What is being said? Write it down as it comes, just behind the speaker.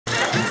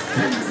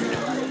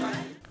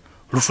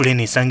Lufula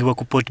eno esangibwa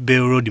ku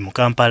Portbell Road mu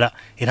Kampala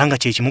era nga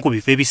kye kimu ku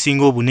bifo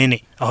ebisinga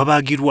obunene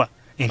awabaagirwa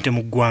ente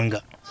mu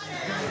ggwanga.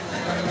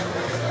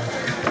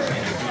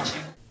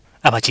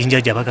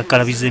 Abakinjaagi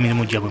abakakalabizza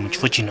emirimu gyabwe mu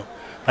kifo kino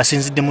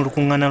basinzidde mu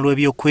lukuŋŋaana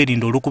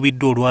lw'ebyokwerinda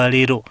olukubiddwa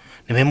olwaleero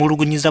ne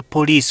beemulugunyiza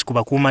poliisi ku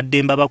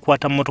bakuumaddembe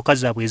abakwata mmotoka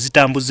zaabwe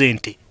ezitambuza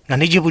ente nga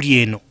ne gye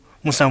buli eno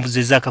musanvu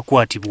ze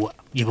zaakakwatibwa.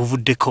 Gye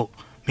buvuddeko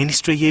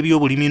minisitule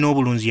y'ebyobulimi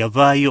n'obulunzi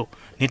yavaayo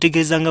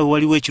netegeeza nga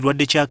waliwo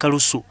ekirwadde kya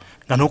kalusu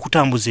nga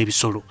n'okutambuza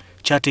ebisolo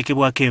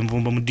kyateekebwako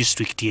envumbo mu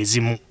disitulikiti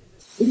ezimu.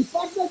 Buli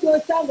pato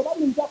gy'osanga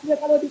babuliza ku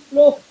Kalodi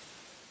Block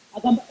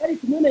agamba Elly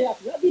Tumwine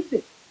yakulagidde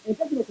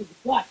ente zino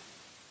tuzikwate.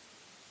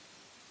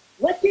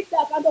 Wekidde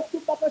akantu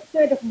okutubbako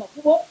ssente ku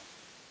makubo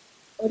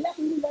oli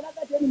akuyirinda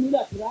nagati emirimu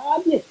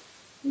atulambye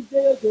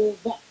tuddeyo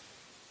gy'ova.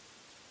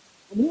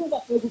 Omulimu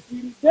gwaffe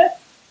gufiiridde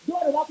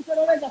gy'olwo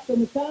bakuteroleza ffe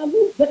musanvu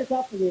ze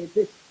tetwafuna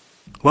ente.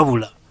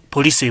 Wabula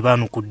Poliisi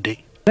ebaanukudde.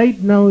 Right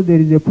now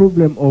there is a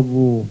problem of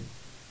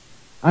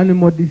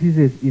animal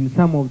diseases in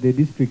some of the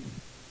districts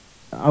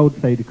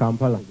outside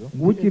Kampala,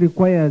 which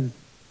requires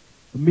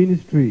the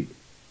Ministry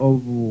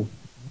of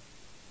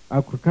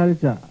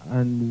Agriculture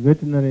and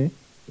Veterinary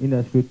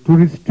Industry to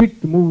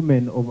restrict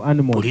movement of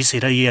animals. Poliisi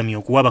era yeeyamye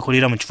okuwa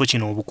abakolera mu kifo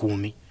kino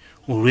obukuumi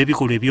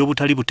olw'ebikolwa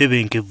eby'obutali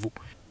butebenkevu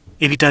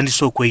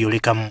ebitandise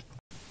okweyolekamu.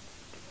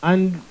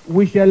 And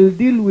we shall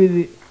deal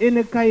with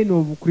any kind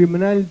of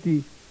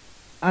criminality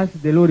as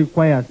the law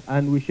requires,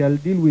 and we shall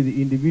deal with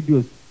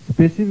individuals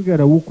specifically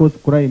who cause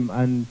crime,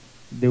 and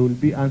they will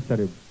be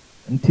answerable.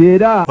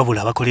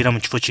 Wabula abakolera mu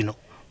kifo kino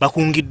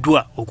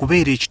bakungiddwa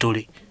okubeera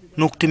ekitole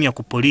n'okutemya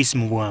ku poliisi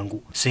mu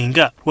bwangu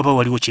singa waba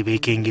waliwo kye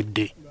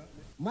beekengedde.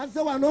 Mazze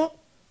wano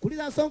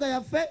kulira nsonga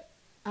yaffe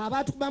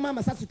abaatukubamu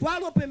amasasi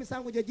twaloopa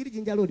emisango gye giri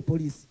Jinja Road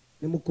Poliisi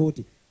ne mu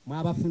kkooti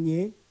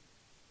mwabafunye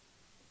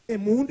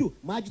emundu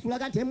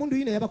mwagitulaga nti emundu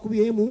yino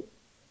yabakubyemu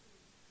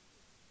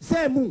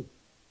seemu.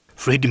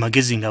 Fred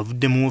Magezi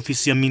ng'avudde mu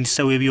ofiisi ya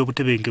minisita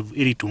w'ebyobutebenkevu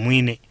Elly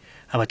Tumwine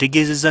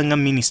abategeezezza nga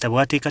minisita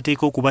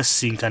bw'ateekateeka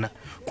okubasisinkana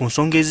ku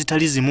nsonga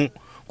ezitali zimu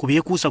ku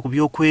byekuusa ku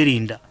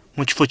byokwerinda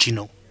mu kifo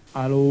kino.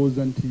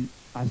 Alowooza nti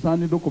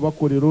asaanidde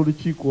okubakolera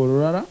olukiiko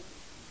olulala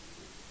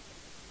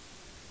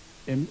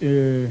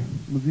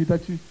muziyita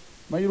ki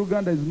my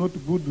Uganda is not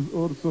good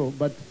also,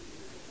 but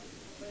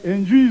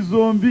enjuyi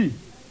zombi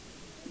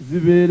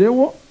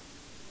zibeerewo,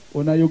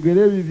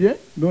 onayogera ebibye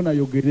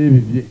n'onayogera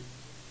ebibye.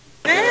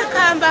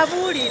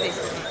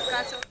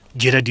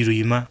 Gerard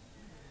Luyima,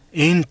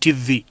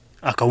 NTV,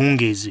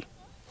 Akawungeezi.